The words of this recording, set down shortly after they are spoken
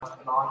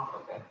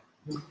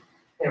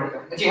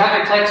If you have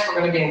your text, we're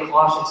going to be in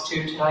Colossians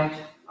 2 tonight.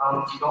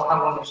 If you don't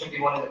have one, there should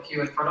be one in the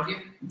pew in front of you.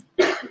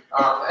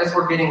 As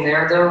we're getting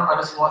there, though, I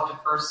just want to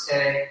first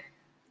say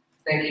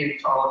thank you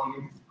to all of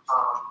you.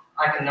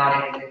 I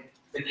cannot even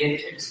begin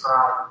to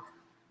describe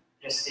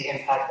just the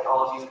impact that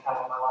all of you have had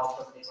on my life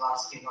over these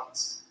last few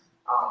months.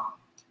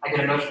 I get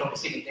emotional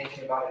just even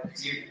thinking about it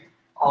because you,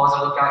 all as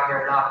I look out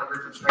here now, a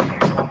group of strangers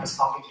that I'm just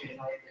talking to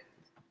tonight,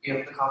 you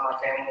have become my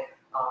family,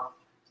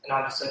 and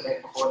I'm just so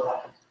thankful for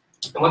that.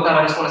 And with that,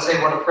 I just want to say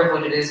what a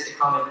privilege it is to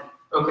come and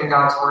open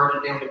God's Word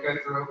and be able to go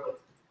through it with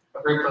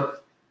a group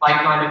of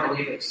like-minded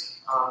believers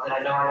that I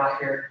know are not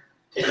here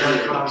to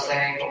judge what I'm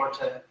saying or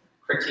to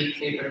critique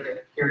me, but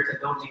are here to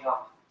build me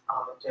up,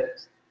 to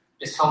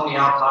just help me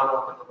out as I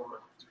walk with the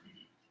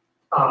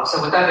Lord. So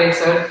with that being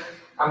said,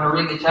 I'm going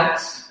to read the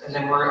text, and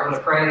then I'm going to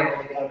pray, and then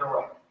we'll get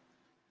underway.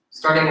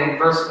 Starting in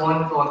verse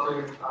 1, going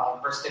through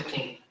verse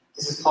 15.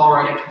 This is Paul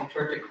writing to the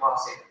church at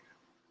Colossae.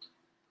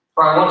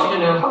 For I want you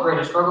to know how great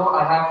a struggle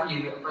I have for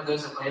you and for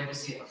those of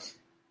Laodicea,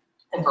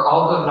 and for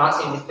all who have not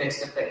seen me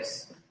face to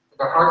face, that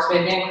their hearts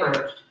may be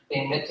encouraged,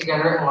 being knit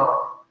together in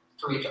love,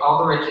 to reach all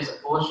the riches of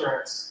full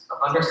assurance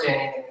of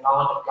understanding and the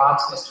knowledge of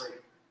God's mystery,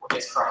 which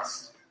is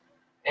Christ,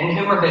 in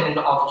whom are hidden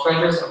all the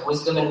treasures of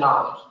wisdom and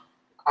knowledge.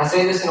 I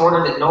say this in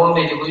order that no one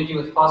may delude you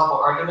with plausible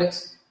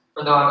arguments,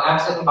 for though I am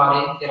absent in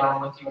body, yet I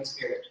am with you in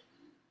spirit,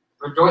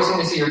 rejoicing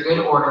to see your good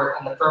order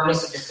and the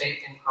firmness of your faith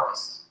in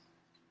Christ.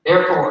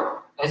 Therefore,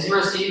 as you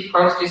receive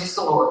Christ Jesus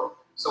the Lord,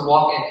 so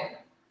walk in him,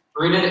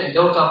 rooted and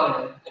built up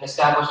in him, and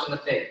established in the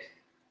faith,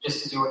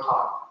 just as you were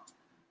taught,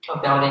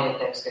 abounding in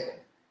thanksgiving.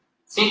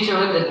 See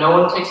to it that no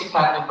one takes you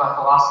captive by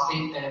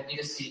philosophy and empty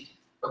deceit,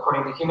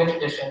 according to human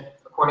tradition,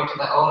 according to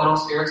the elemental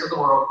spirits of the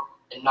world,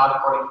 and not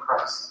according to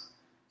Christ.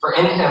 For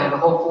in him the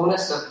whole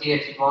fullness of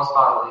deity dwells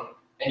bodily,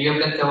 and you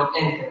have been filled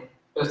in him,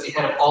 who is the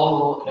head of all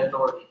rule and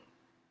authority.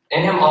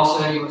 In him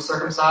also you were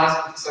circumcised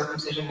with the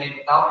circumcision made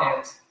without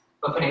hands,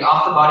 but putting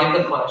off the body of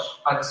the flesh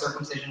by the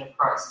circumcision of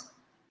Christ,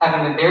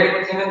 having been buried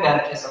with him in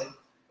baptism,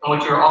 in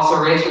which you are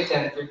also raised with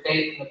him through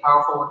faith in the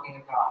powerful working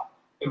of God,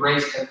 who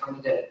raised him from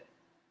the dead.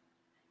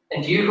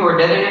 And you who were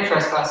dead in your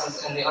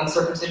trespasses and the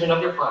uncircumcision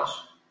of your flesh,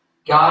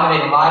 God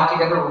made alive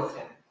together with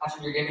him,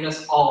 after forgiving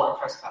us all our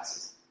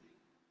trespasses.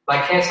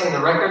 By canceling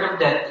the record of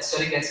debt that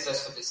stood against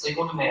us with its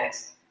legal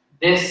demands,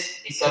 this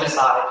he set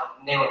aside,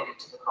 nailing it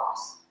to the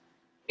cross.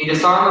 He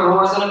disarmed the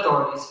rulers and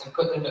authorities and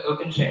put them to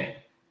open shame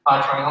by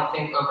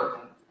triumphing over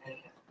them in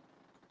him.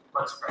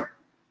 Let us pray.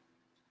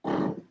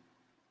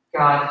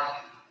 God,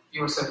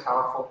 you are so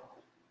powerful.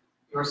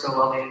 You are so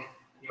loving. And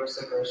you are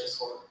so gracious,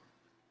 Lord.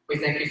 We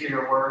thank you for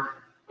your word.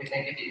 We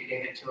thank you that you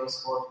gave it to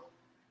us, Lord.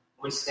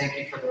 We just thank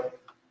you for the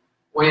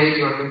way that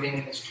you are moving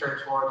in this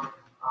church, Lord,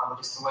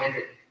 just the way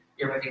that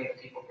you're moving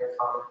the people here,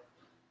 Father.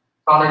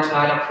 Father,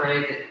 tonight I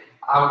pray that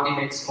I would be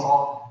made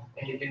small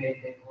and you'd be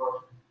made big,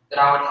 Lord. That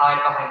I would hide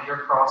behind your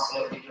cross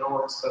and it would be your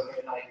word spoken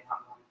tonight,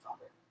 not mine,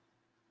 Father.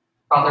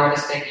 Father, I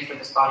just thank you for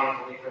this body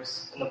of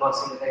believers and the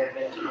blessing that they have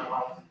been to my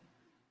life.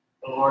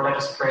 And Lord, I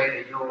just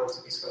pray that your words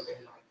will be spoken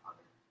tonight,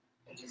 Father.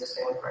 In Jesus'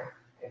 name we pray.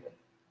 Amen.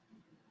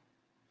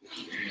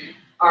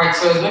 All right,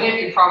 so as many of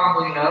you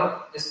probably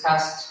know, this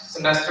past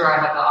semester I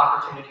had the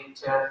opportunity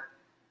to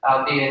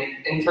be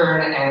an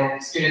intern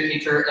and student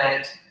teacher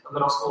at a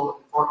middle school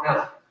in Fort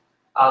Mill.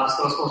 This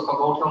middle school is called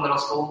Gold Hill Middle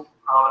School.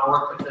 I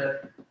worked with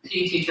the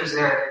PE teachers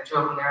there, two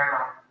of them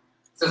there.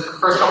 So the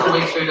first couple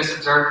of weeks we would just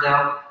observe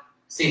them,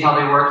 see how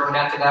they worked, and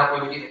after that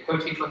we would either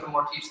co-teach with them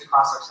or teach the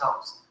class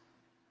ourselves.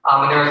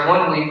 And there was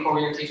one week where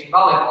we were teaching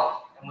volleyball,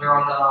 and we were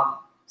on the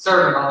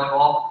serve in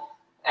volleyball.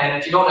 And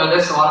if you don't know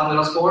this, a lot of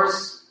middle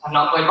schoolers have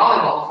not played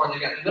volleyball before they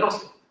got to middle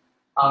school.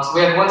 So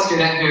we had one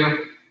student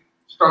who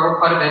struggled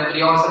quite a bit, but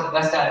he always had the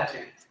best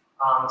attitude.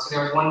 So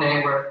there was one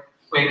day where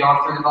we had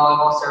gone through the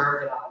volleyball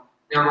serve, and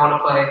they were going to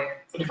play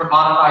some different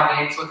modified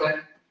games with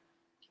it.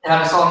 And I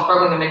just saw him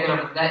struggling to make it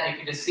over the net. You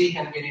could just see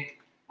him getting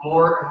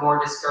more and more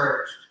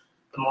discouraged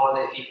the more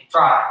that he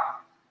tried.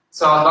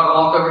 So I was about to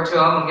walk over to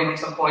him and give him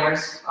some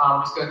pointers,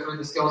 just go through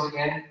the skills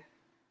again.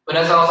 But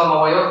as I was on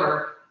my way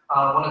over,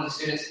 one of the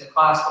students in the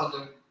class, one of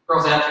the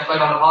girls that actually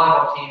played on the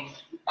volleyball team,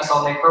 I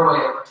saw make her way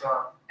over to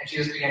him, and she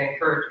just began to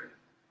encourage him.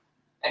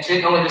 And she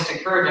didn't only just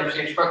encourage him,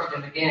 she instructed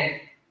him again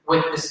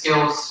with the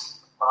skills,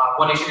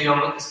 what he should be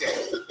doing with the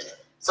skills.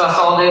 So I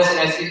saw this,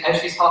 and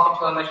as she's talking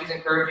to him, as she's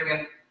encouraging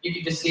him, you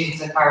could just see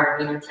his entire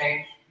demeanor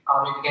change.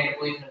 He began to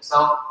believe in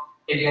himself.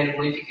 He began to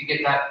believe he could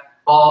get that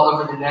ball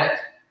over the net.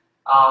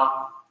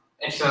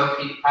 And so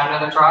he had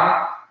another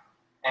try,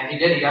 and he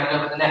did. He got it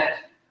over the net.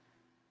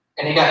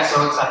 And he got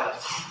so excited.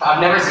 I've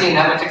never seen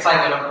that much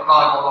excitement over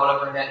volleyball going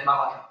over the net in my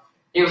life.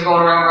 He was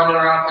going around, running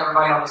around to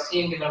everybody on his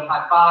team, giving them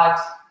high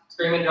fives,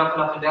 screaming,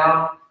 jumping up and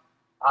down.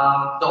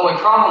 The only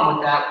problem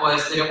with that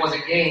was that it was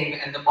a game,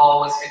 and the ball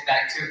was hit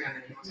back to him,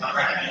 and he was not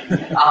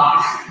ready.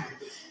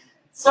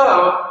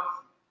 So,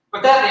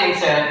 with that being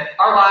said,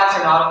 our lives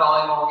are not a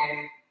volleyball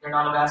game. They're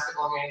not a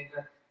basketball game.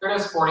 They're no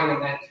sporting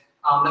event.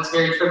 That's a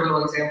very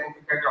trivial example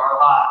compared to our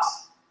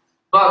lives.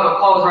 But what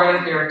Paul is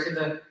writing here to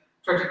the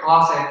church at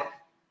Colossae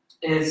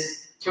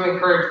is to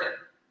encourage them.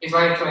 He's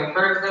writing to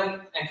encourage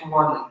them and to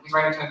warn them. He's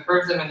writing to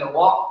encourage them in their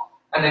walk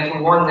and then to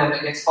warn them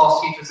against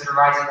false teachers that are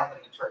rising up in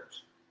the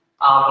church.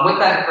 And with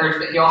that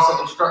encouragement, he also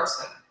instructs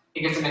them.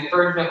 He gives them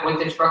encouragement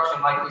with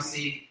instruction, like we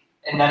see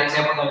in that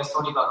example that I was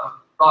told you about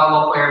the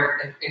volleyball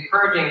player,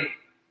 encouraging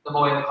the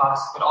boy in the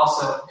class, but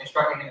also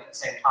instructing him at the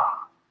same time.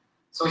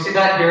 So we see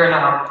that here in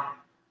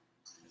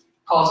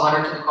Paul's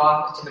letter to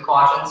the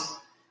Colossians.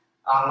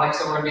 Like I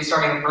said, we're going to be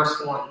starting in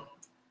verse 1,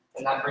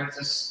 and that brings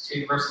us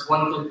to verses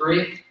 1 through 3.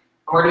 And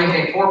we're going to be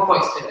hitting 4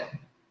 points today.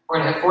 We're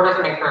going to hit 4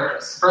 different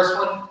encouragements. The first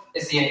one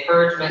is the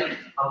encouragement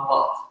of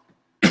love.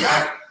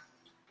 Right?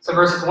 So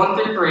verses 1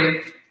 through 3,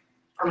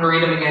 I'm going to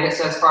read them again. It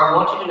says, "For I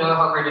want you to know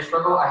how great a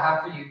struggle I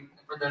have for you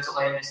and for those at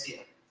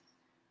Laodicea,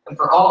 and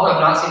for all who have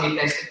not seen me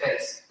face to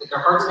face, that their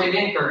hearts may be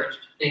encouraged,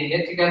 being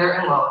knit together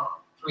in love,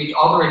 to reach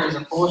all the riches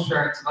and full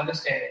assurance of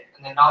understanding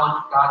and the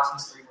knowledge of God's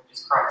mystery, which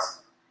is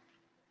Christ,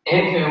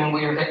 in whom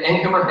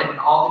are hidden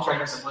all the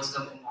treasures of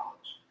wisdom and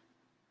knowledge."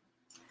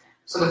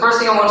 So the first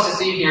thing I want us to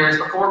see here is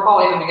before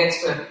Paul even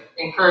begins to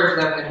encourage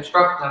them and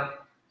instruct them,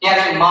 he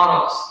actually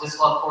models this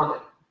love for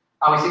them.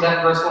 We see that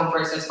in verse 1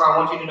 where it says, "For I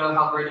want you to know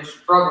how great a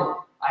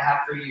struggle I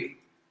have for you."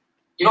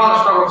 You don't have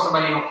to struggle with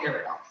somebody you don't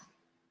care about.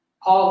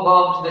 Paul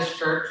loved this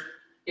church,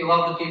 he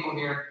loved the people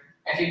here,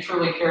 and he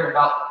truly cared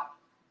about them.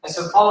 And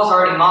so Paul is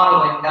already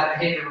modeling that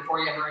behavior before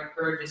he ever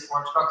encourages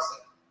or instructs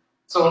them.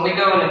 So when we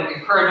go and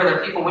encourage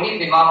other people, we need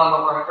to be modeling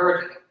what we're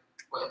encouraging them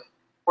with.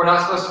 We're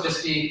not supposed to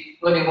just be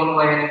living one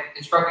way and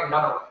instructing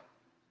another way.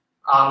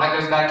 That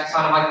goes back to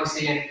kind of like we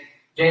see in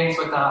James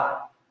with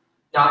not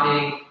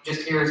being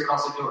just hearers but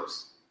also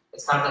doers.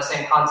 It's kind of the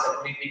same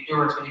concept. We need to be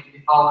doers, we need to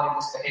be following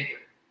this behavior.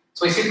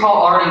 So we see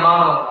Paul already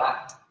modeling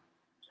that.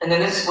 And then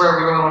this is where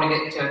we really want to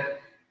get into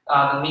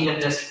the meat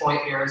of this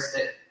point here, is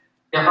that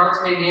their hearts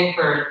may be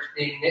encouraged,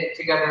 being knit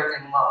together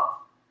in love.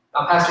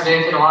 Now, Pastor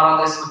Dave did a lot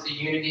on this with the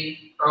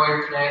unity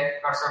earlier today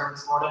in our sermon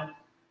this morning.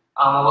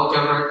 I looked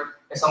over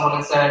at someone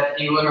and said,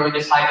 he literally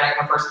just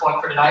hijacked my first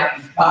point for tonight.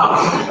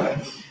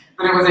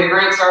 But it was a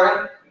great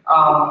sermon.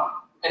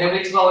 And it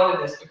leads well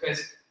into this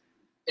because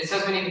it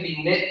says we need to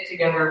be knit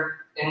together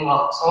in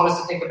love. So I want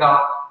us to think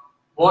about,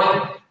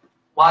 one,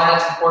 why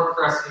that's important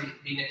for us to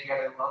be knit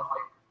together in love.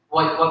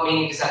 Like, what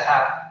meaning does that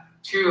have?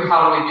 Two,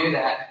 how do we do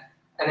that?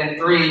 And then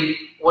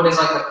three, what is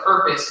like the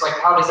purpose? Like,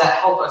 how does that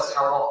help us in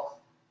our walk?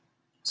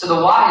 So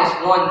the why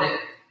is one that,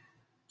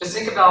 just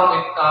think about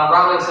what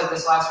Riley said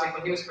this last week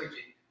when he was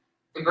preaching.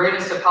 The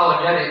greatest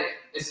apologetic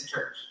is the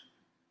church.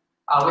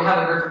 We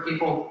have a group of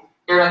people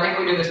here, I think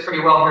we do this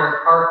pretty well here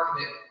at Park,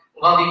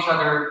 that love each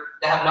other,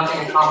 that have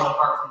nothing in common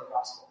apart from the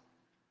gospel.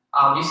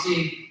 You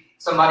see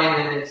somebody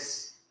that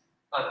is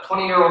a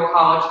 20-year-old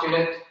college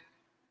student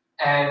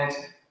and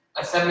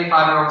a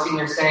 75-year-old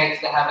senior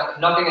saint that have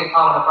nothing in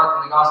common apart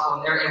from the gospel,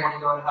 and they're able to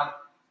go and have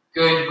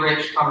good,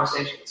 rich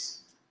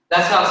conversations.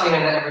 That's not seen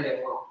in the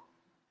everyday world.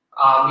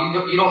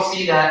 You don't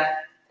see that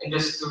in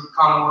just the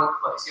common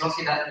workplace. You don't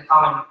see that in the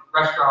common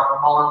restaurant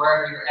or mall or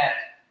wherever you're at.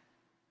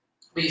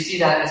 But you see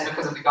that, and it's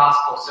because of the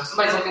gospel. So if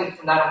somebody's looking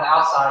from that on the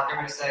outside, they're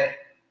going to say,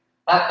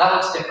 that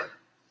looks different.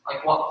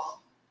 Like, what?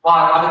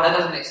 Why? That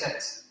doesn't make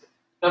sense.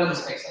 None of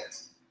this makes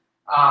sense.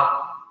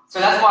 So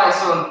that's why it's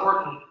so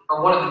important,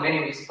 or one of the many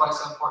reasons why it's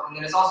so important.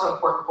 And it's also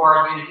important for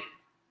our unity.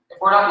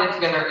 If we're not knit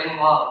together in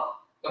love,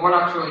 then we're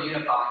not truly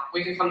unified.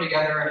 We can come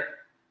together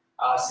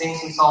and sing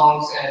some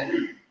songs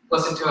and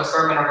listen to a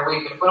sermon every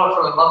week, but if we don't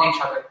truly love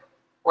each other,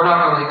 we're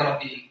not really going to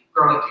be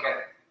growing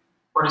together.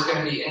 We're just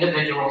going to be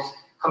individuals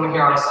coming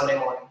here on a Sunday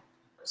morning,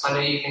 or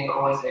Sunday evening,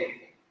 or Wednesday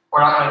evening. We're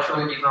not going to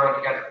truly be growing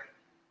together.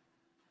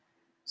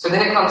 So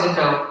then it comes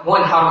into,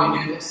 one, how do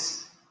we do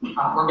this?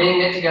 We're being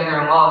knit together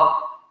in love,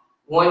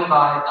 one,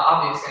 by the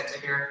obvious answer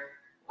here,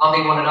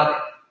 loving one another.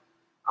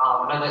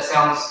 I know that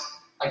sounds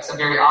like it's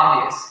very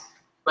obvious,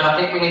 but I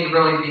think we need to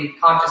really be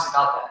conscious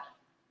about that.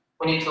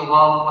 We need to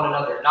love one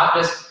another, not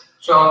just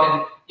show up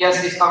and,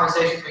 yes, these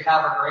conversations we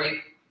have are great.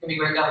 It can be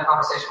great to have a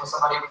conversation with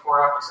somebody before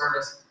or after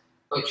service,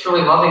 but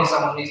truly loving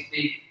someone needs to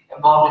be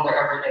involved in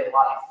their everyday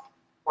life.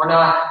 We're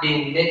not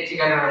being knit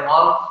together in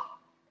love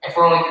if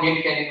we're only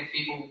communicating with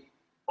people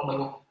when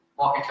we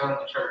walk into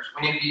the church.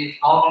 We need to be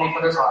involved in each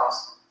other's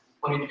lives.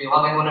 We need to be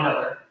loving one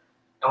another,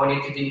 and we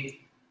need to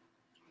be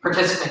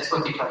participants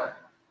with each other.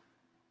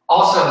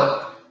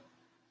 Also,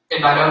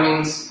 it by no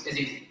means is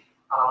easy.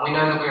 We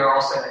know that we are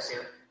all sinners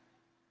here.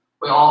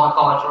 We all have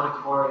fallen short of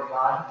the glory of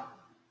God,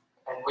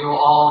 and we will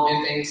all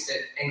do things that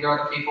anger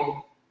other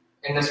people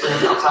in this room,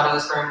 outside of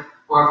this room,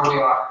 wherever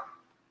we are.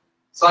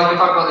 So like we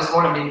talked about this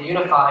morning, being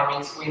unified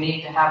means we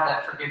need to have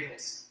that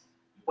forgiveness.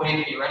 We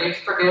need to be ready to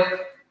forgive,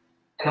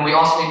 and then we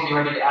also need to be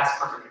ready to ask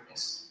for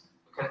forgiveness.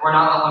 Because we're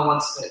not the only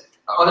ones that,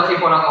 other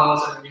people are not the only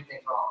ones that are going to do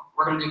things wrong.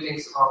 We're going to do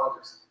things that wrong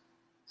others.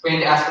 So we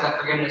need to ask for that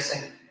forgiveness.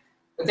 And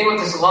the thing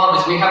with this love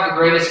is we have the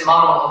greatest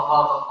model of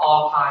love of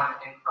all time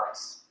in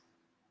Christ.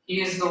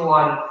 He is the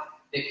one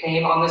that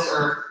came on this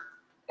earth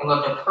and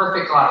lived a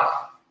perfect life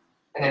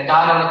and then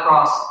died on the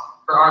cross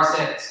for our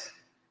sins.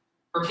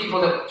 For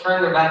people that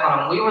turned their back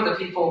on him. We were the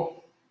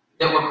people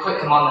that would put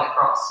him on that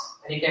cross.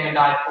 And he came and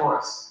died for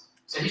us.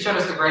 So he showed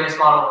us the greatest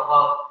model of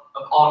love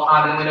of all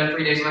time. And then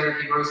 3 days later,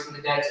 he rose from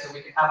the dead so that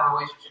we could have a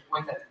relationship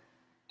with him.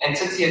 And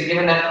since he has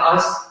given that to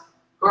us,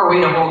 who are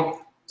we to hold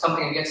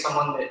something against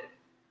someone that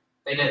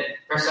they did?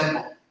 They're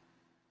sinful.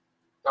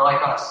 They're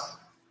like us.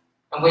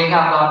 And we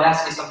have the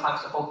audacity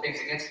sometimes to hold things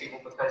against people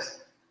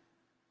because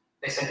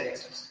they sinned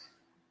against us.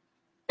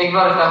 Think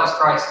about if that was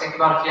Christ. Think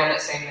about if you had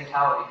that same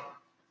mentality.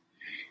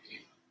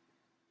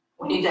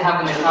 We need to have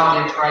the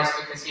mentality of Christ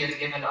because he has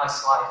given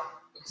us life,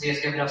 because he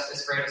has given us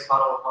this greatest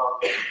model of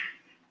love.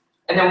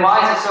 And then why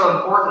is it so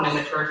important in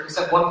the church? We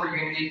said one for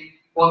unity,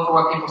 one for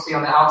what people see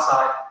on the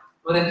outside.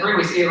 But then 3,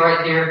 we see it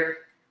right here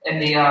in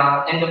the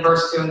end of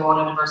verse 2 and going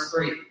into verse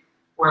 3,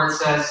 where it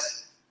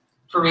says,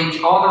 to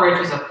reach all the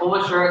riches of full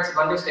assurance of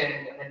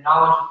understanding and the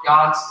knowledge of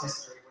God's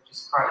mystery, which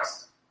is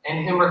Christ,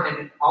 in whom are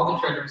hidden all the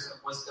treasures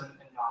of wisdom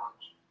and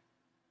knowledge.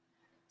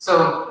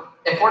 So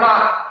if we're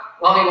not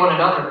loving one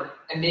another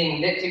and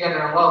being knit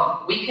together in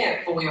love, we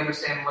can't fully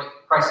understand what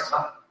Christ has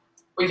done.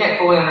 We can't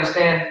fully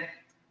understand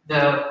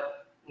the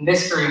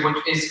mystery which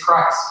is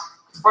Christ.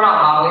 Because if we're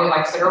not modeling it,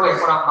 like I said earlier,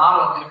 if we're not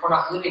modeling it, if we're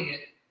not living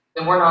it,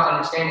 then we're not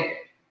understanding it.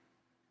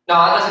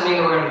 Now, that doesn't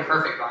mean that we're going to be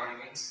perfect by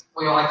any means.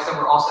 Like I said,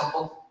 we're all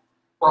sinful.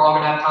 We're all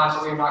going to have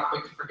times when we're not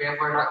quick to forgive.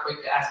 We're not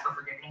quick to ask for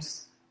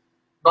forgiveness.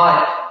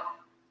 But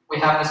we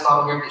have this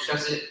model here that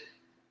shows that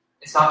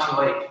it's not too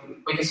late.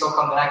 We can still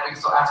come back. We can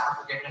still ask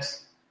for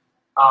forgiveness.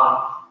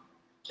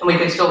 And we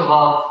can still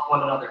love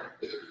one another.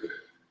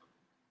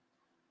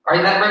 All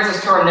right, that brings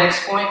us to our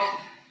next point,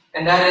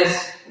 and that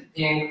is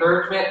the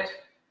encouragement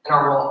in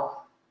our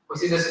walk. We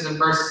see this is in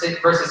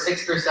verses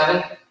 6 through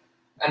 7,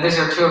 and these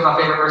are 2 of my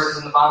favorite verses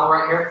in the Bible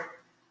right here,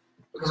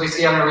 because we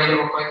see, I'm going to read it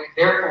real quick.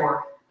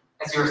 Therefore,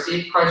 as you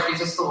receive Christ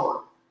Jesus the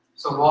Lord,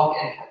 so walk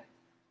in him,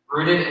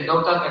 rooted and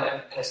built up in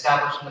him and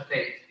established in the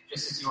faith,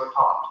 just as you were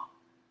taught,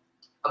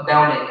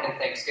 abounding in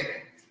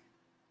thanksgiving.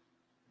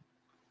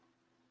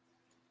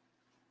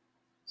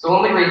 So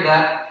when we read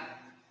that,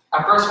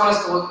 I first want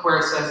us to look where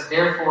it says,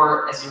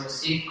 therefore, as you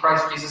receive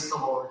Christ Jesus the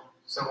Lord,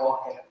 so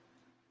walk in him.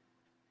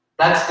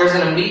 There's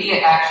an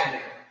immediate action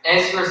there.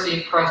 As you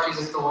receive Christ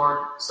Jesus the Lord,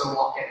 so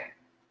walk in him.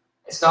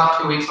 It's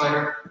not 2 weeks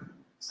later.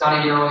 It's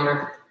not a year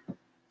later.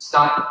 It's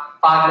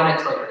not 5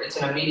 minutes later. It's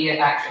an immediate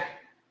action.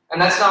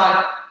 And that's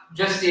not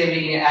just the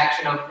immediate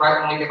action of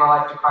right when we give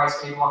our life to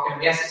Christ when we walk in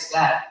him. Yes, it's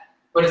that.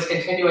 But it's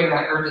continuing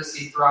that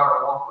urgency throughout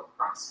our walk with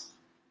Christ.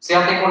 See,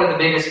 I think one of the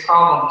biggest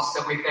problems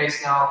that we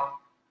face now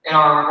in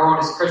our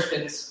world as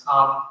Christians,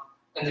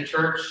 in the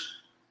church,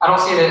 I don't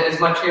see it as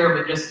much here,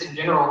 but just in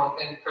general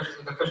within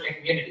the Christian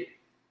community,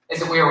 is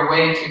that we are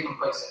way too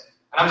complacent.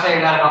 And I'm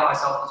saying that about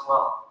myself as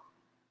well.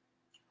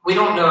 We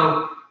don't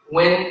know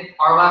when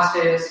our last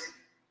day is.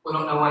 We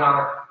don't know when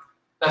our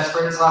best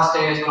friend's last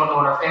day is. We don't know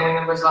when our family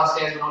member's last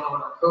day is. We don't know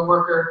when our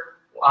coworker,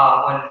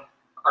 when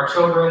our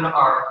children,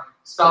 our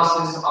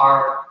spouses,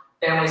 our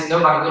families,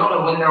 nobody. We don't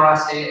know when their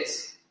last day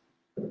is.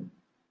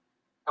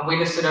 And we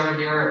just sit over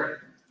here and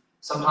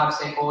sometimes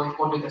think, well,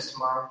 we'll do this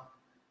tomorrow.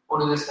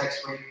 We'll do this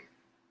next week.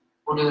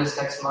 We'll do this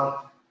next month.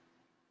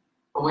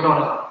 But we don't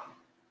know.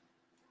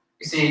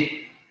 You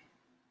see,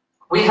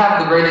 we have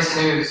the greatest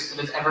news that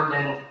has ever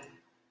been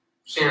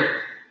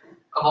shared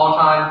of all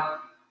time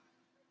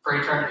for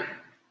eternity.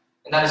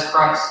 And that is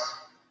Christ.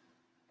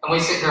 And we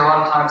sit here a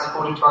lot of times and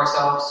hold it to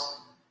ourselves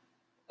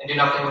and do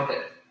nothing with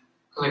it.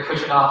 Because we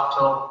push it off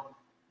till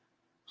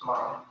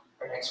tomorrow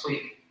or next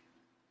week.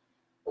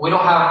 But we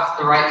don't have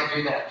the right to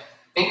do that.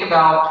 Think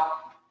about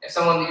if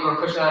someone that you were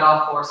pushing that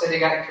off for, say they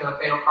got into a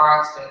fatal car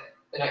accident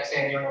the next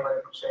day and you're never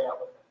able to straight out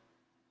with them.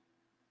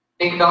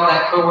 Think about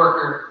that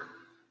coworker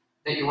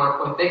that you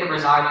work with. They could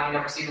resign and you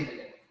never see them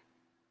again.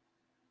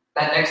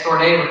 That next door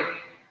neighbor,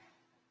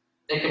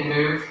 they can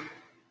move.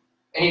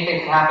 Anything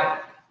can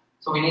happen.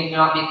 So we need to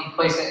not be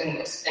complacent in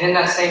this. And in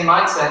that same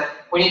mindset,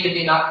 we need to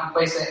be not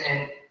complacent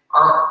in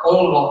our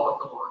own walk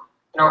with the Lord,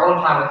 in our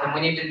own time with him.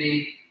 We need to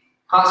be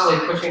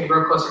constantly pushing to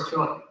grow closer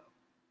to him.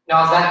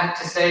 Now, is that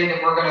to say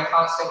that we're going to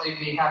constantly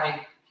be having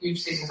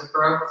huge seasons of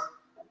growth?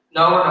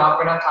 No, we're not.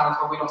 We're going to have times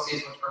where we don't see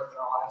as much growth in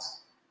our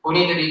lives. We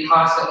need to be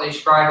constantly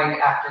striving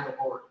after the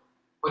Lord.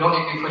 We don't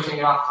need to be pushing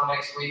it off till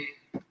next week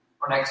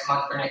or next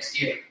month or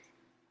next year.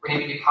 We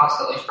need to be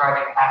constantly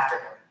striving after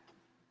him.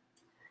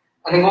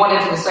 And then going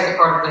into the second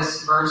part of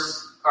this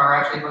verse, or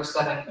actually verse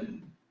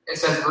 7, it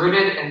says,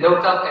 rooted and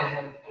built up in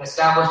him and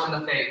established in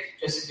the faith,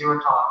 just as you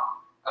were taught,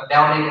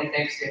 abounding in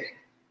thanksgiving.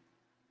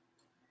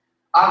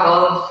 I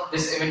love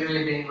this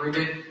imagery of being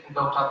rooted and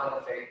built up in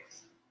the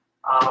faith.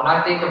 When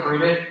I think of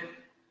rooted,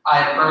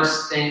 I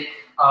first think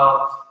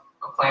of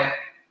a plant,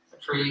 a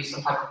tree,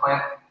 some type of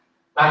plant.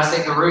 And I just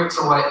think the roots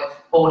are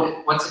what hold it,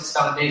 what's its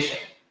foundation.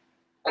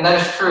 And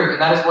that is true,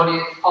 and that is what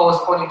Paul is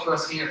pointing to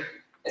us here,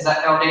 is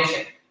that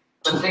foundation.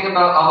 But the thing I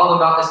love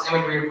about this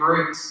imagery of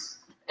roots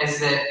is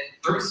that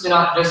roots do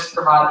not just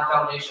provide the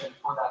foundation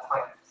for that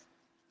plant.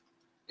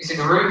 You see,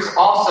 the roots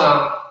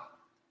also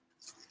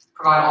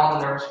provide all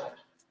the nourishment.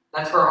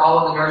 That's where all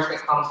of the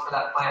nourishment comes for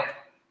that plant.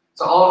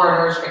 So all of our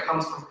nourishment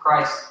comes from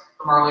Christ,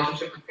 from our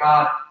relationship with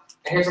God.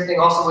 And here's the thing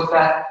also with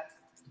that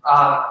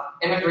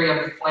imagery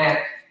of the plant.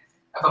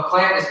 If a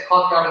plant is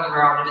plucked out of the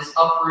ground, it is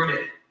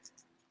uprooted.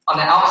 On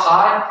the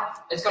outside,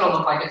 it's going to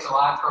look like it's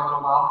alive for a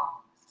little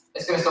while.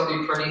 It's going to still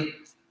be pretty.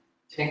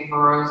 If you think of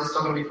a rose, it's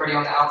still going to be pretty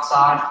on the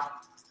outside.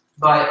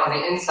 But on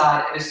the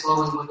inside, it is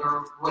slowly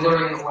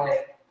withering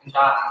away and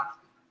dying.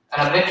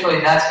 And eventually,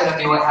 that's going to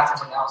be what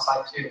happens on the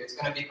outside too. It's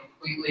going to be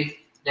completely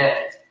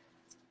dead.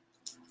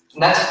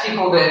 And that's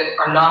people that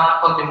are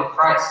not plugged in with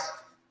Christ.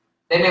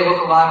 They may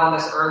look alive on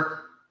this earth,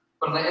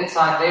 but on the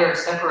inside, they are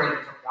separated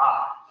from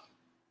God.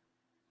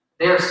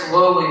 They are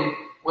slowly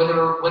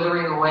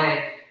withering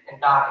away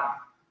and dying.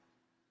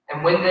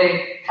 And when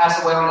they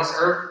pass away on this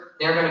earth,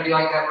 they're going to be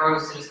like that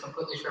rose that is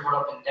completely shriveled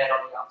up and dead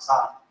on the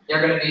outside.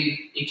 They're going to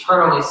be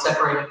eternally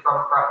separated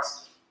from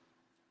Christ.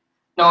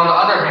 Now, on the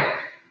other hand,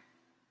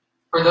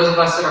 for those of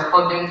us that are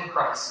plugged into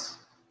Christ,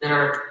 that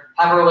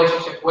have a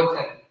relationship with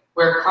Him,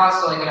 we're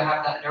constantly going to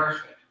have that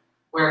nourishment.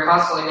 We're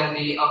constantly going to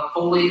be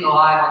fully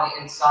alive on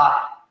the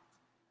inside.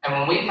 And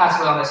when we pass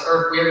away on this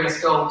earth, we are going to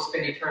still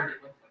spend eternity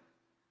with Him.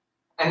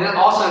 And then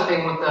also the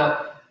thing with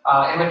the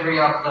imagery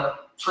of the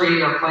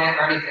tree or plant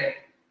or anything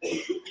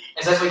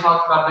is, as we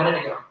talked about a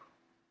minute ago,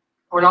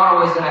 we're not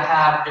always going to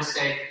have just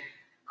a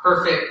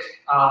perfect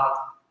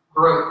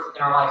growth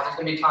in our life. There's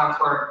going to be times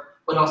where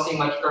we don't see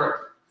much growth.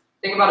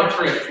 Think about a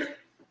tree.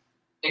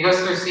 It goes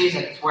through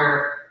seasons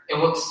where it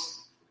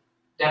looks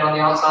dead on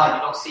the outside.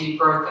 You don't see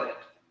growth in it.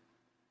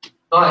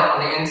 But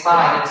on the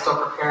inside, it is still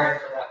preparing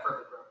for that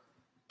further growth.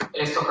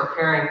 It is still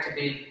preparing to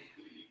be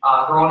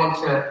grown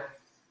into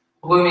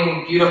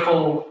blooming,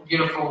 beautiful,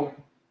 beautiful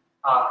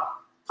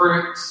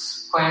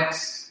fruits,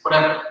 plants,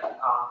 whatever.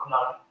 I'm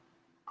not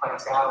a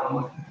plants guy. I don't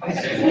know what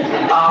plants do.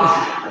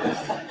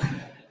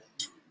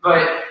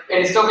 But it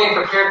is still being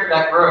prepared for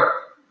that growth.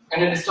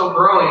 And it is still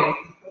growing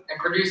and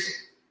producing.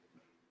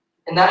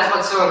 And that is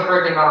what's so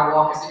encouraging about our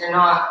walk, is that you're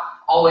not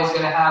always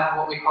going to have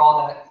what we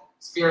call that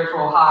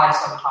spiritual high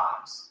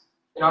sometimes.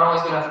 You're not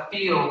always going to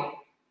feel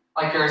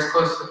like you're as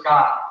close with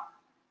God.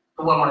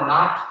 But when we're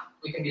not,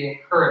 we can be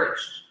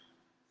encouraged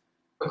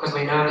because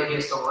we know that He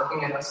is still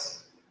working in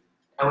us,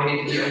 and we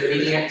need to be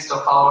obedient and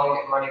still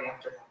following and running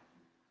after Him.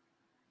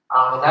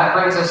 And that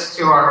brings us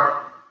to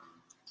our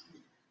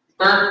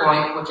third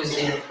point, which is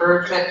the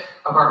encouragement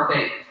of our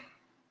faith.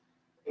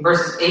 In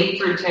verses 8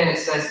 through 10, it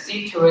says,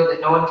 "See to it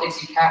that no one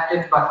takes you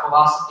captive by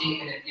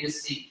philosophy and empty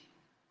deceit,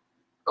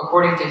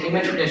 according to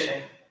human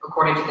tradition,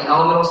 according to the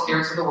elemental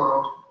spirits of the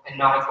world, and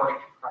not according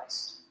to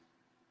Christ.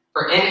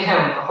 For in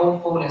Him the whole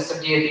fullness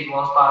of deity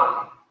dwells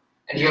bodily,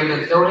 and you have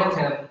been filled in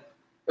Him,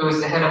 who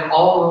is the head of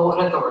all rule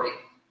and authority."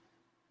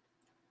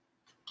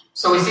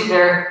 So we see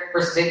there,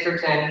 verses 8 through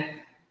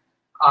 10,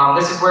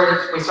 this is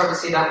where we start to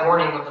see that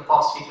warning of the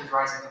false teachers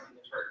rising up in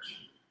the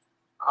church.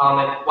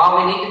 And while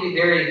we need to be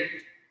very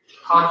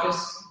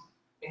conscious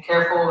and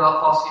careful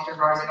about false teachers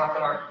rising up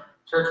in our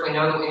church, we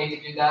know that we need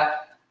to do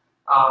that.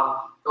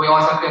 But we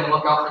always have to be on the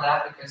lookout for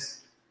that,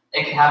 because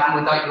it can happen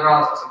without you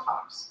realizing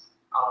sometimes.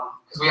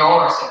 Because we all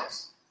are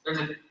sinners. There's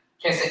a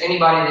chance that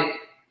anybody that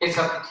gets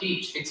up to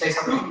teach could say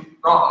something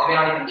wrong. They may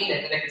not even mean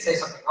it, but they could say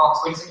something wrong.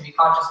 So we just need to be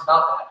conscious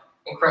about that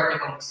and correct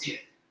it when we see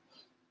it.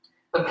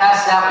 But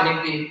past that, we need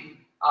to be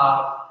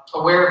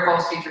aware of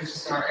false teachers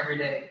just in our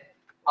everyday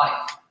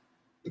life.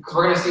 Because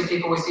we're going to see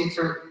people, we see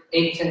through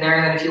 8 and 10 there,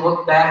 and then if you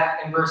look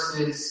back in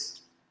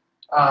verses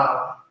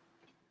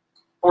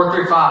 4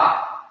 through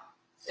 5,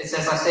 it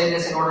says, "I say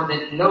this in order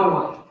that no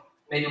one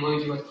may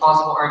delude you with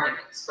plausible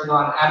arguments. For though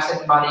I am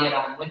absent in body, yet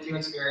I am with you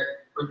in spirit,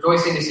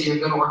 rejoicing to see your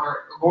good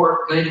order,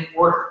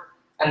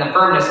 and the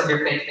firmness of your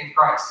faith in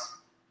Christ."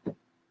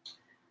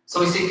 So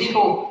we see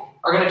people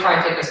are going to try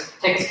and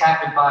take us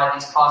captive by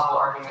these plausible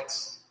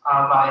arguments,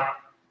 by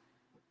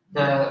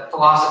the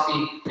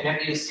philosophy and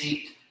empty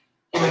deceit,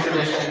 human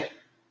tradition,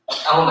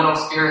 elemental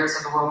spirits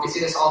of the world. We see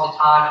this all the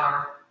time in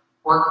our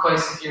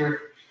workplace if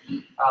you're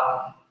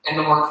in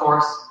the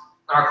workforce,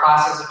 in our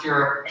classes if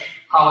you're a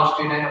college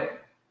student,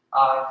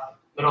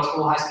 middle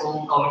school, high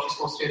school, elementary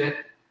school student,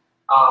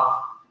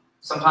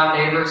 sometimes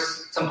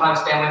neighbors,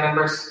 sometimes family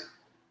members,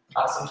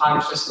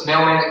 sometimes just the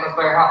mailman that comes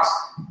by your house.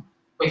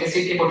 We can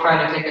see people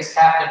trying to take us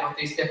captive with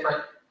these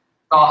different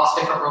thoughts,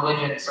 different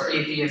religions, or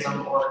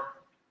atheism, or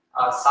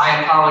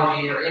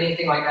Scientology, or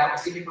anything like that. We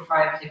see people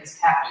trying to take us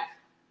captive.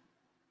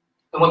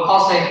 And what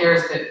Paul's saying here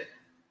is that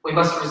we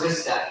must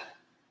resist that,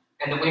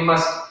 and that we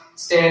must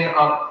stand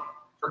up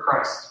for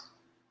Christ.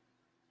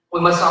 We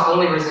must not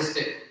only resist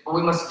it, but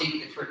we must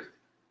speak the truth.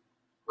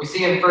 We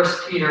see in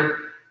 1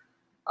 Peter,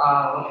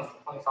 let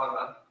me find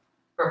my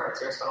reference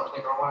here so I don't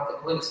take the wrong one.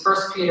 I believe it's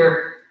 1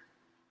 Peter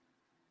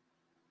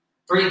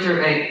 3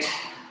 through 8.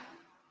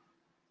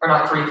 Or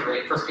not 3 through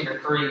 8, 1 Peter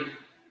 3.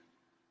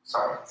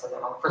 Sorry, I said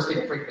that wrong. 1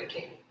 Peter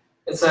 3:15.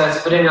 It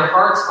says, "But in your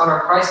hearts honor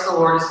Christ the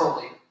Lord as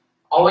holy,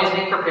 always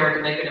being prepared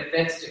to make a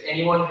defense to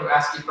anyone who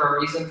asks you for a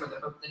reason for the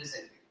hope that is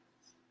in you.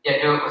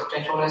 Yet do it with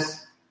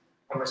gentleness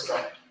and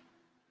respect."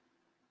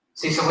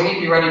 See, so we need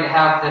to be ready to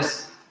have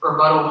this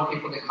rebuttal to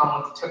people that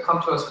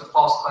come to us with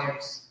false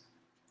claims.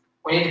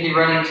 We need to be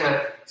ready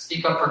to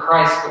speak up for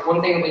Christ, but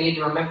one thing that we need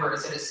to remember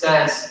is that it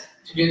says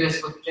to do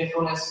this with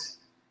gentleness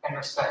and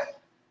respect.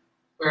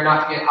 We are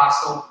not to get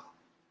hostile.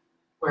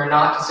 We are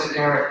not to sit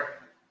there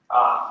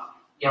and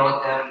yell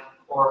at them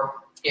or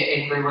get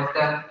angry with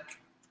them.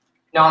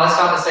 Now, that's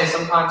not to say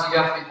sometimes you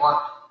have to be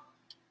blunt.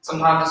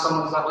 Sometimes if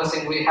someone's not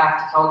listening, we have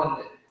to tell them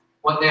that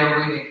what they're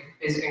reading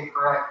is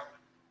incorrect,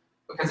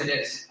 because it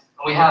is.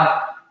 And we have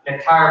an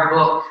entire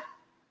book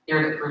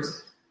here that proves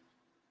it.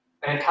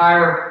 An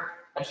entire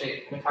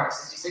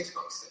 66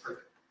 books that prove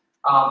it.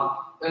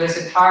 And this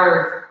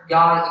entire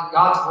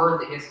God's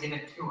word that He has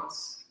given to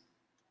us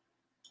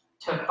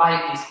to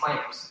fight these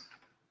claims.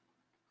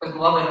 Because,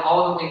 beloved,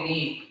 all that we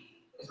need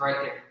is right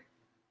there.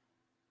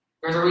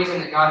 There's a reason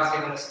that God has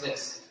given us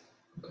this,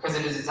 because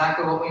it is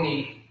exactly what we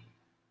need.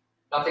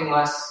 Nothing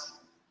less,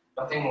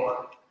 nothing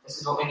more. This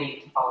is what we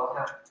need to follow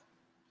Him.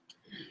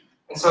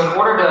 And so in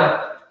order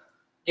to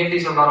give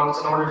these rebuttals,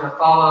 in order to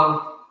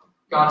follow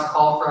God's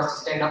call for us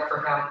to stand up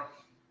for Him,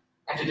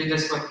 and to do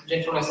this with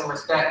gentleness and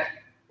respect,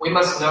 we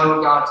must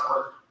know God's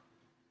word.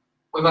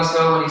 We must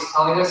know what He's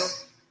telling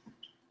us.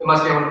 We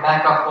must be able to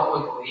back up what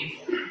we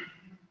believe.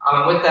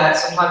 And with that,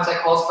 sometimes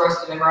that calls for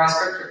us to memorize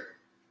Scripture.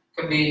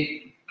 It could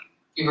be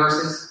a few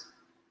verses.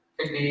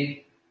 It could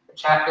be a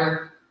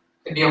chapter.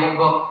 It could be a whole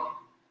book.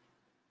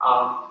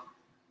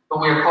 But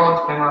we are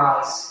called to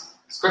memorize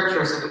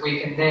Scripture so that we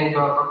can then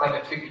go and proclaim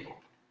it to people.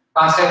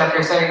 I stand up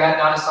here saying that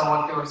not as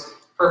someone who is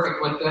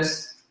perfect with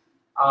this,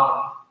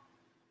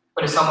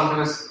 but as someone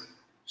who is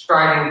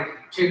striving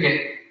to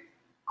get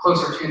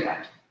closer to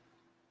that.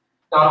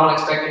 Now, I don't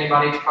expect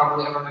anybody to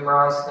probably ever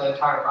memorize the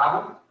entire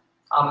Bible.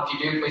 If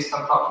you do, please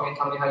come talk to me and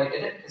tell me how you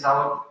did it, because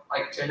I would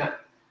like to know.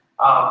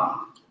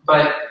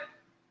 But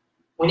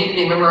we need to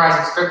be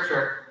memorizing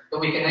Scripture that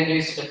we can then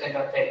use to defend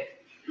our faith,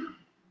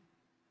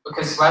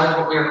 because that is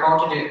what we are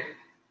called to do.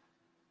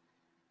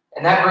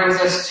 And that brings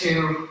us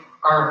to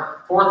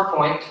our fourth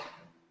point,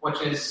 which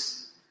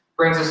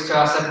brings us to,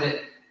 I said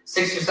that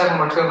 6 or 7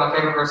 were 2 of my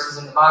favorite verses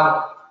in the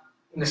Bible.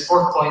 And this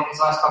fourth point, these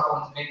last couple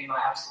ones, may be my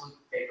absolute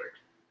favorite.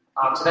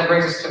 So that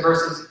brings us to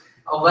verses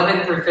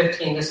 11 through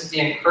 15. This is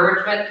the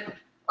encouragement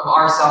of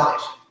our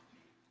salvation.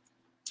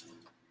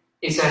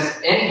 He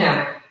says, "In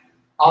Him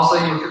also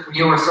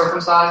you were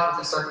circumcised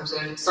with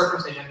a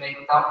circumcision made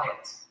without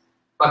hands,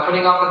 by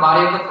putting off the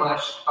body of the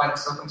flesh by the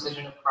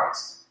circumcision of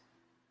Christ,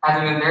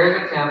 having been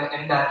buried with Him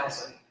in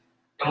baptism,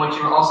 in which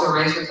you were also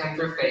raised with Him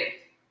through faith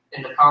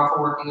in the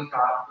powerful working of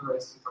God who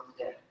raised Him from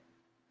the dead.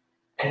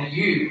 And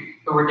you,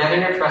 who were dead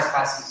in your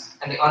trespasses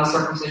and the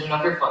uncircumcision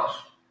of your flesh,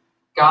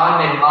 God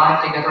made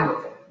alive together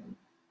with Him,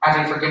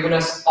 having forgiven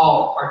us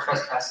all our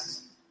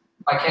trespasses,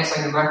 by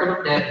canceling the record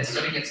of debt that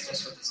stood against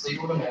us with its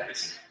legal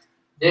demands.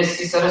 This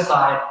He set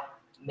aside,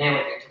 nailing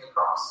it to the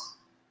cross.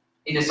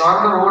 He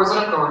disarmed the rulers and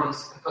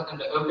authorities and put them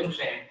to open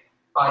shame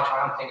by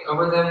triumphing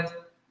over them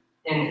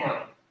in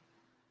Him."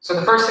 So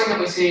the first thing that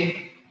we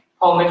see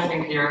Paul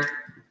mentioning here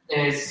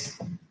is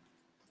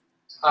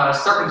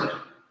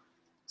circumcision.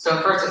 So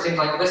at first it seems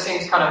like this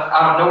seems kind of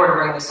out of nowhere to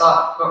bring this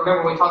up. But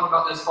remember, we talked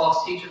about those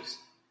false teachers.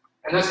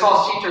 And those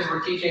false teachers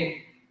were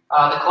teaching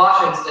the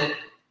Colossians that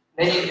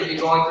they needed to be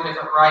going through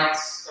different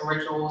rites and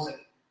rituals and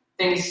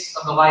things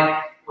of the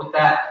like with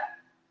that.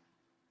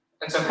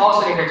 And so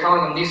Paul's sitting here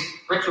telling them these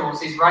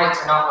rituals, these rites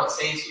are not what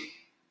saves you.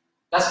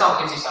 That's not what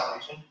gives you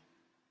salvation.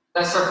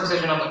 That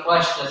circumcision of the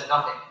flesh does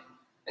nothing.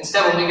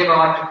 Instead, when we give our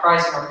life to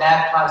Christ and are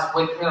baptized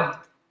with Him,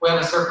 we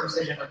have a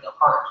circumcision of the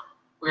heart.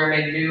 We are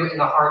made new in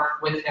the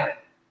heart with Him.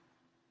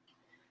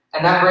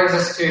 And that brings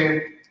us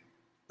to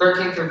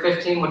 13 through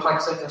 15, which, like I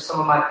said, are some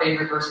of my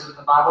favorite verses in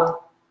the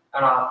Bible.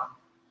 And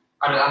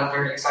I'm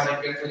very excited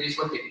to go through these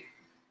with you.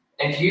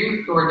 "And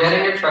you, who were dead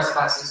in your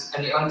trespasses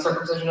and the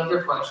uncircumcision of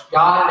your flesh,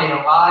 God made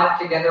alive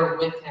together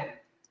with Him,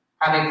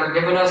 having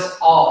forgiven us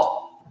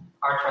all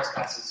our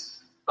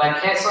trespasses, by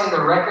canceling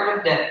the record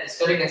of debt that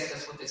stood against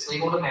us with its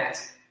legal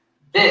demands.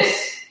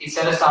 This He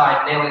set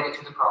aside, nailing it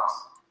to the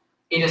cross.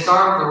 He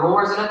disarmed the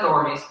rulers and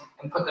authorities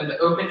and put them to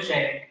open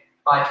shame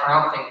by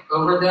triumphing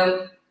over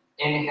them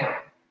in Him."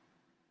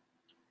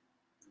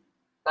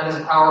 That is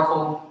a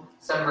powerful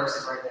set of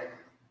verses right there.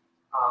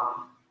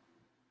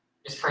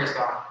 Just praise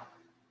God.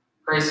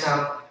 Praise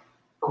Him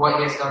for what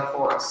He has done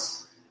for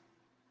us.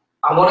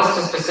 I want us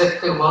to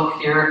specifically look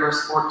here at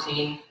verse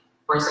 14,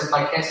 where it says,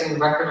 "By canceling the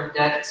record of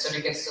debt that stood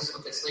against us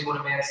with its legal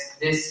demands,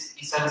 this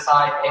He set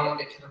aside, nailing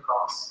it to the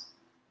cross."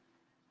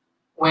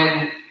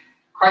 When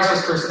Christ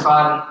was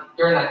crucified,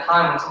 during that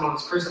time when someone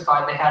was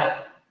crucified, they had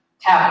a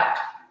tablet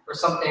or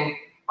something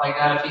like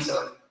that, a piece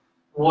of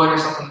wood or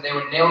something that they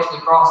would nail to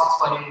the cross,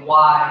 explaining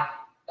why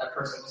that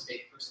person was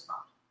being crucified.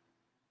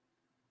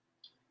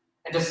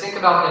 And just think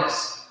about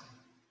this.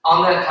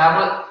 On that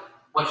tablet,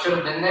 what should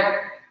have been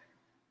there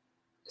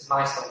is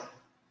my sin,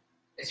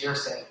 is your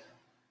sin,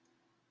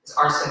 is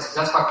our sins, because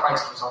that's why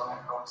Christ was on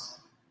that cross,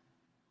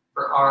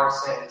 for our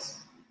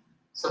sins.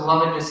 So,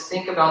 beloved, just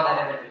think about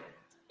that imagery.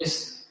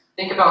 Just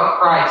think about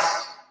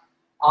Christ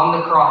on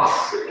the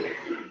cross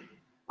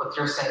with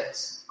your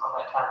sins on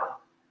that tablet.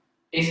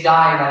 He's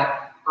dying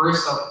that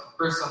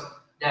gruesome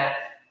death.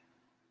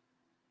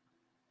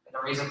 And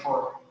the reason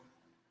for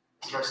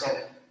it is your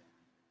sin,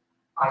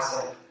 my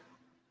sin,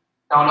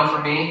 Now, I know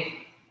for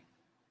me,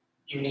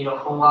 you need a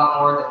whole lot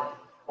more than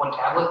one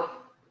tablet,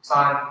 because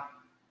I'm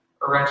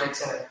a wretched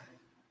sinner.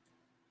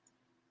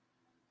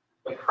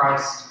 But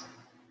Christ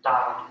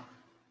died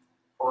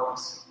for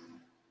us.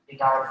 He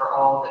died for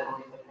all that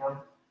believe in him.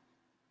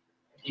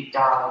 And he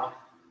died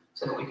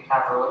so that we could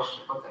have a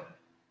relationship with him.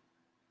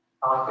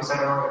 Like we said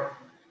earlier,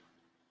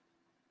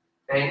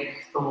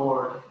 thank the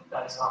Lord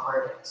that is not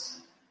where it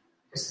is.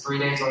 Because 3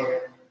 days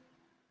later,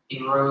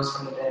 he rose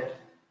from the dead.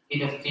 He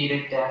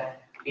defeated death.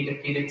 He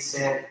defeated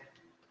sin.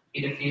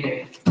 He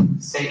defeated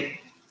Satan.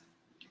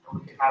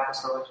 And we can have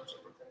this relationship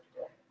with him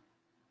today.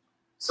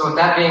 So with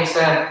that being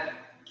said,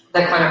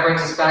 that kind of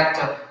brings us back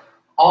to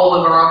all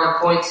of our other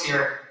points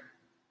here.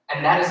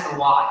 And that is the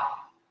why.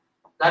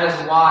 That is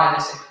why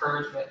this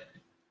encouragement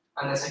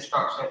and this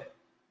instruction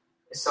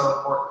is so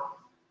important.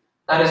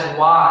 That is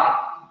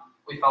why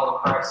we follow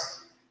Christ.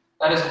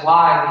 That is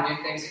why we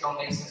do things that don't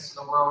make sense to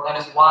the world. That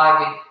is why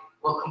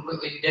we look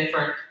completely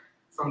different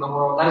from the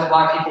world. That is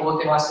why people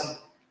look at us and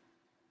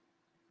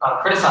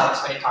criticize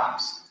us many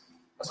times.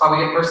 That's why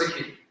we get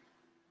persecuted.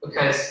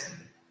 Because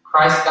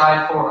Christ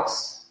died for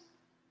us.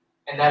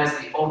 And that is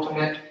the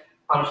ultimate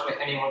punishment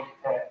anyone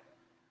can pay.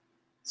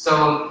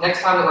 So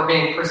next time that we're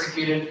being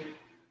persecuted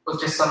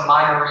with just some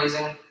minor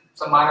reason,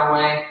 some minor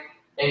way,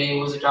 maybe you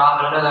lose a job.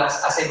 And I know that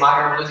I say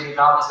minor, losing a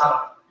job is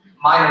not a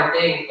minor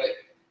thing, but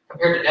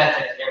compared to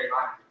death, it's very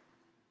minor.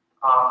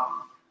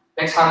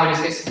 Next time we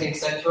just get something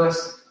said to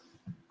us,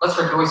 let's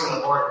rejoice in the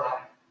Lord in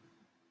that.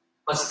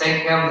 Let's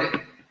thank him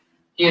that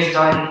he has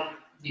done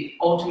the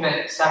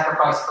ultimate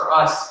sacrifice for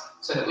us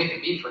so that we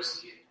can be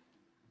persecuted.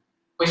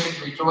 We should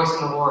rejoice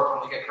in the Lord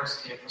when we get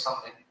persecuted for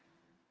something.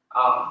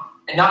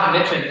 And not to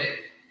mention that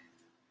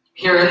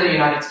here in the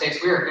United States,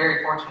 we are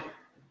very fortunate.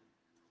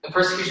 The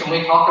persecution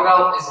we talk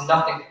about is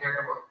nothing compared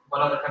to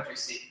what other countries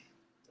see.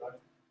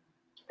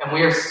 And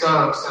we are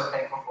so, so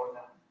thankful for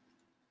that.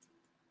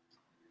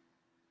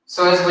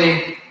 So as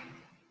we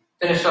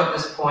finish up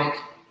this point,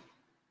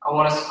 I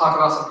want us to talk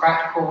about some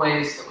practical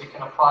ways that we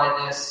can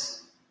apply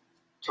this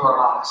to our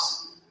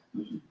lives.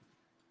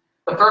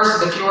 The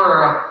first is if you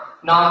are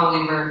a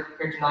non-believer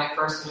here tonight,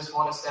 first I just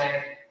want to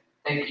say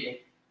thank you.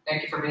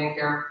 Thank you for being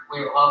here. We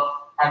love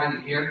having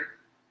you here.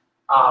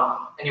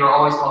 And you are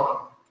always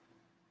welcome.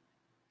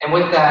 And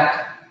with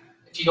that,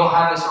 if you don't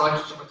have this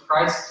relationship with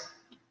Christ,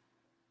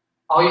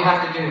 all you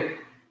have to do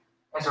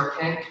is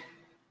repent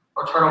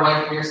or turn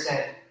away from your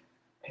sin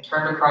and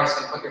turn to Christ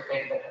and put your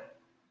faith in him.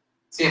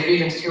 See,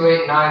 Ephesians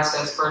 2:8-9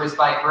 says, "For it is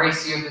by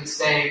grace you have been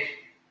saved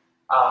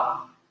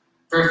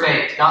through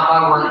faith, not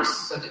by works,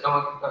 so that no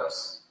one can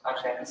boast."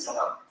 Actually, I messed that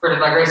up. "For it is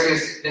by grace you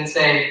have been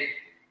saved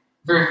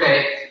through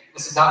faith.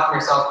 This is not from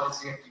yourself, but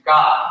it's a gift of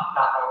God,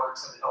 not by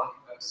works, so that no one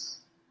can boast."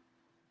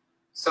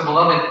 So,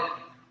 beloved,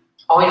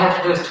 all you have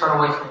to do is turn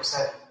away from your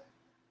sin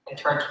and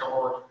turn to the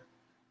Lord.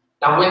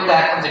 Now, with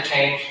that comes a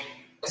change.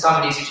 It's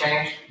not an easy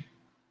change.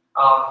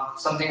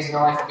 Some things in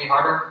your life will be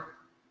harder.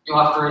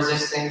 You'll have to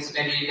resist things that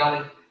maybe you've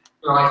done in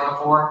your life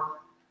before.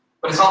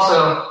 But it's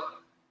also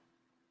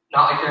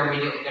not like you're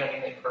immediately going to be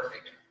made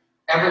perfect.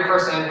 Every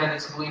person in here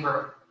that's a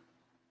believer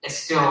is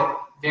still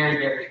very,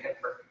 very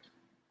imperfect.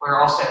 We're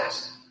all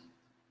sinners.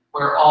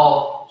 We're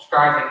all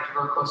striving to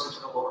grow closer to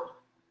the Lord.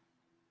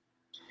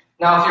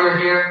 Now, if you're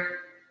here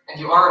and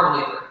you are a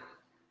believer,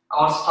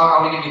 I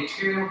want to give you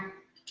 2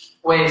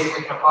 ways that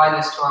we can apply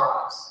this to our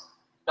lives.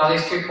 Now,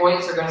 these 2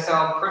 points are going to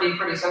sound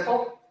pretty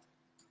simple,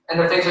 and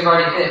they're things we've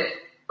already hit,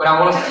 but I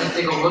want us to just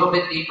dig a little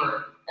bit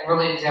deeper and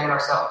really examine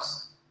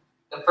ourselves.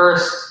 The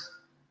first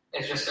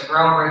is just a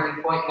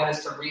groundbreaking point, and that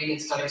is to read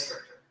and study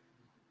Scripture.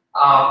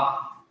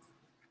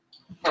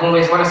 And when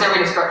I say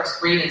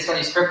read and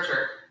study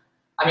Scripture,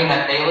 I mean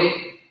that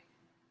daily.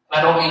 And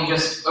I don't mean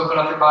just open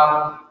up your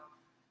Bible,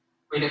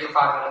 read it for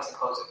 5 minutes, and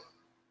close it.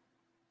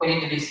 We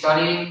need to be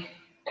studying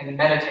and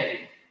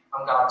meditating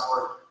on God's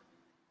Word.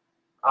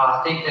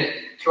 I think that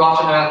too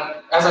often,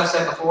 as I've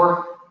said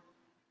before,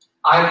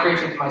 I'm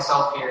preaching to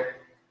myself here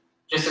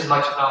just as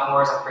much, if not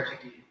more, as I'm preaching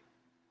to you.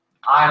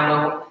 I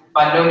am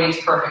by no means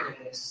perfect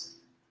in this.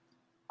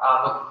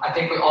 But I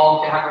think we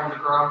all can have room to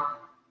grow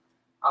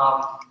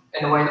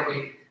in the way that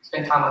we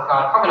spend time with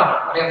God. Probably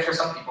not everybody. I'm sure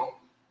some people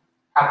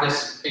have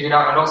this figured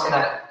out. I don't say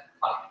that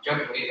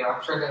jokingly either.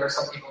 I'm sure there are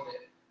some people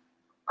that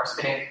are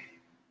spending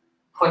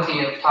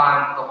plenty of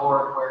time with the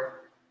Lord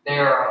where they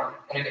are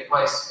in a good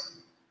place.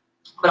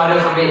 But I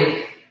know for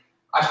me,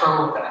 I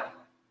struggle with that.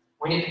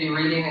 We need to be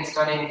reading and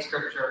studying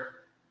Scripture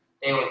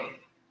daily.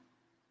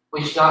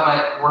 We should not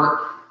let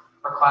work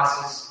or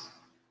classes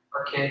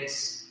or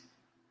kids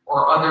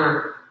or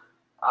other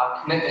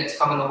commitments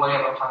come in the way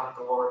of our time with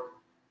the Lord.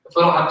 If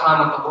we don't have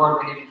time with the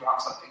Lord, we need to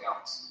drop something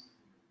else.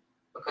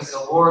 Because the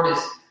Lord is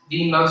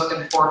the most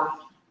important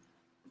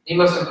thing,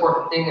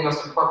 the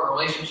most important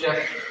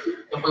relationship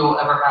that we will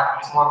ever have.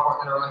 It's more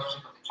important than a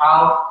relationship with a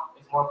child.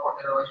 It's more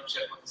important than a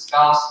relationship with a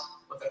spouse,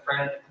 with a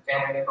friend, with a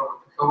family member,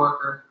 with a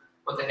coworker,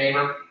 with a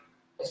neighbor.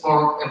 It's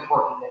more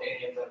important than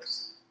any of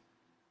those.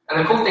 And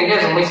the cool thing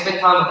is, when we spend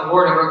time with the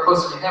Lord and grow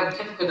closer to Him,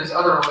 typically those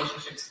other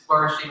relationships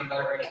flourish even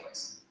better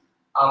anyways.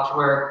 to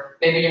where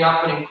maybe you're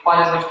not putting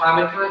quite as much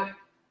time into it,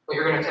 but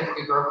you're going to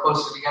typically grow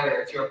closer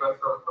together if you're both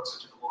growing closer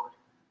to the Lord.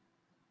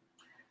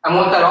 And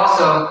with that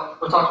also,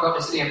 we talked about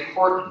just the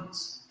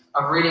importance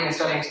of reading and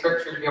studying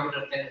Scripture to be able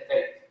to defend the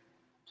faith,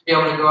 to be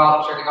able to go out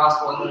and share the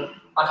gospel, and then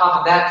on top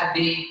of that, to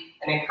be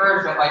an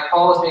encouragement, like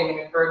Paul was being an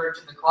encourager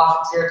to the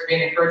Colossians here, to be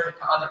an encouragement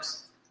to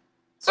others.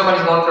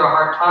 Somebody's going through a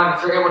hard time,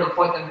 if you're able to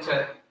point them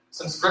to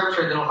some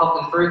Scripture that will help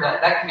them through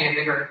that, that can be a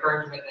bigger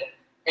encouragement than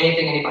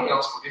anything anybody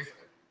else will do for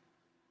them.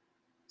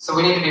 So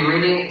we need to be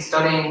reading and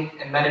studying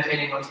and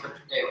meditating on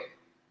Scripture daily.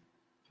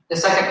 The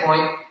second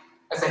point,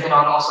 as I hit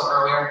on also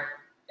earlier,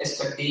 is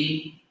to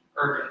be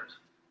urgent.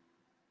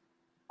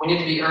 We need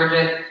to be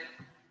urgent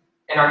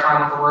in our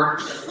time with the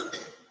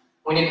Word.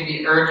 We need to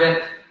be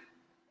urgent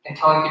in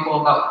telling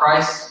people about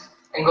Christ.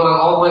 And going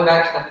all the way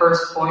back to the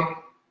first point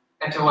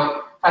and to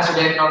what Pastor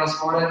David on this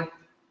morning,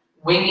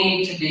 we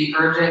need to be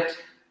urgent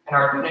in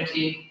our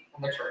unity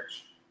in the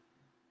church.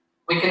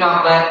 We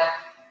cannot let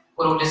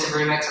little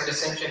disagreements or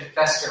dissension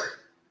fester,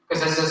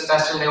 because as those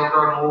fester, they will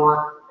grow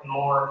more and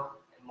more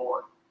and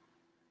more.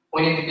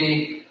 We need to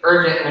be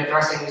urgent in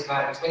addressing these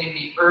matters. We need to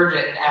be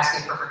urgent in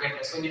asking for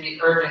forgiveness. We need to be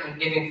urgent in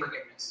giving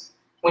forgiveness.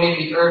 We need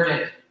to be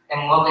urgent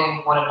in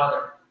loving one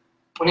another.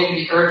 We need to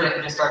be urgent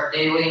in just our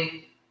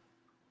daily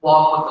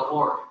walk with the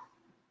Lord.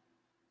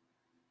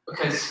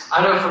 Because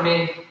I know for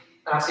me,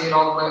 and I see it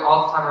all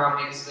the time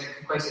around me, is that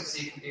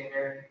complacency can be a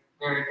very,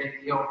 very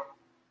big deal.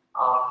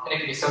 And it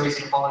can be so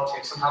easy to fall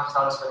into, sometimes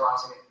without us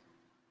realizing it.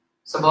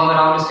 So, beloved,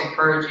 I would just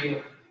encourage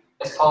you,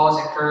 as Paul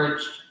has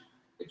encouraged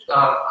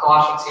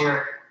Colossians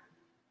here,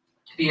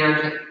 to be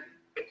urgent,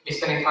 to be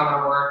spending time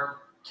in the Word,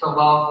 to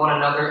love one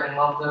another and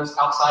love those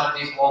outside of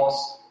these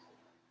walls.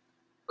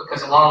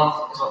 Because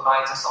love is what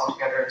binds us all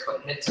together. It's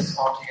what knits us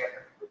all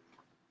together.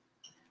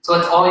 So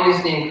let's all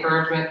use the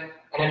encouragement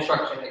and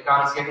instruction that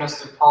God has given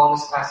us through Paul in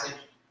this passage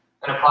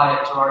and apply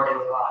it to our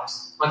daily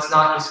lives. Let's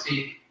not just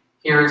be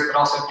hearers, but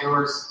also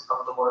doers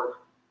of the Word.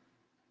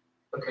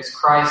 Because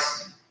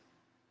Christ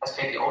has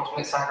paid the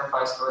ultimate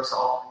sacrifice for us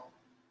all.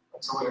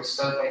 And so we are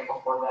so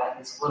thankful for that.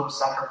 These little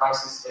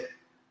sacrifices that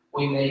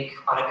we make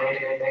on a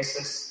day-to-day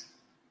basis,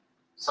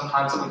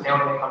 sometimes that we fail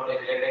to make on a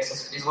day-to-day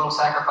basis, but these little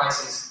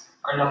sacrifices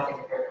are nothing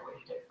compared to what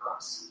He did for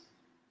us.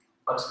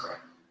 Let us pray.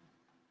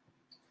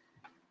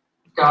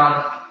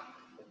 God,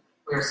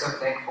 we are so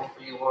thankful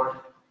for You, Lord.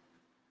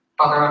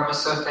 Father, I'm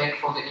just so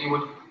thankful that You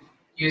would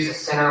use a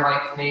sinner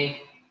like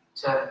me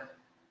to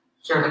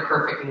share the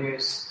perfect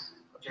news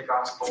of Your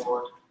gospel,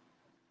 Lord.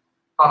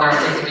 Father, I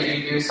thank You that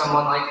You use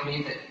someone like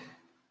me that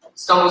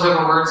stumbles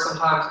over words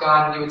sometimes,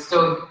 God, and You would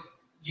still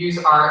use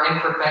our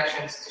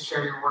imperfections to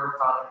share Your word,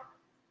 Father.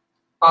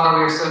 Father,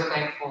 we are so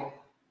thankful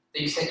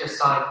that You sent Your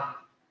Son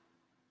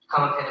to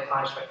come and pay the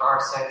punishment for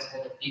our sins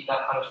and defeat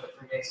that punishment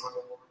 3 days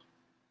later, Lord.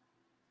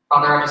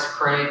 Father, I just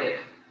pray that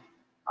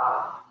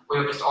we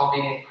would just all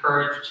be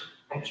encouraged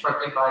and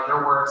instructed by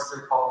Your words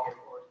through Paul here,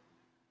 Lord.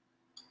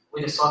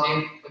 We just love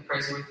You, we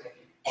praise You, we thank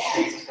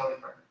You. In Jesus' name we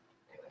pray.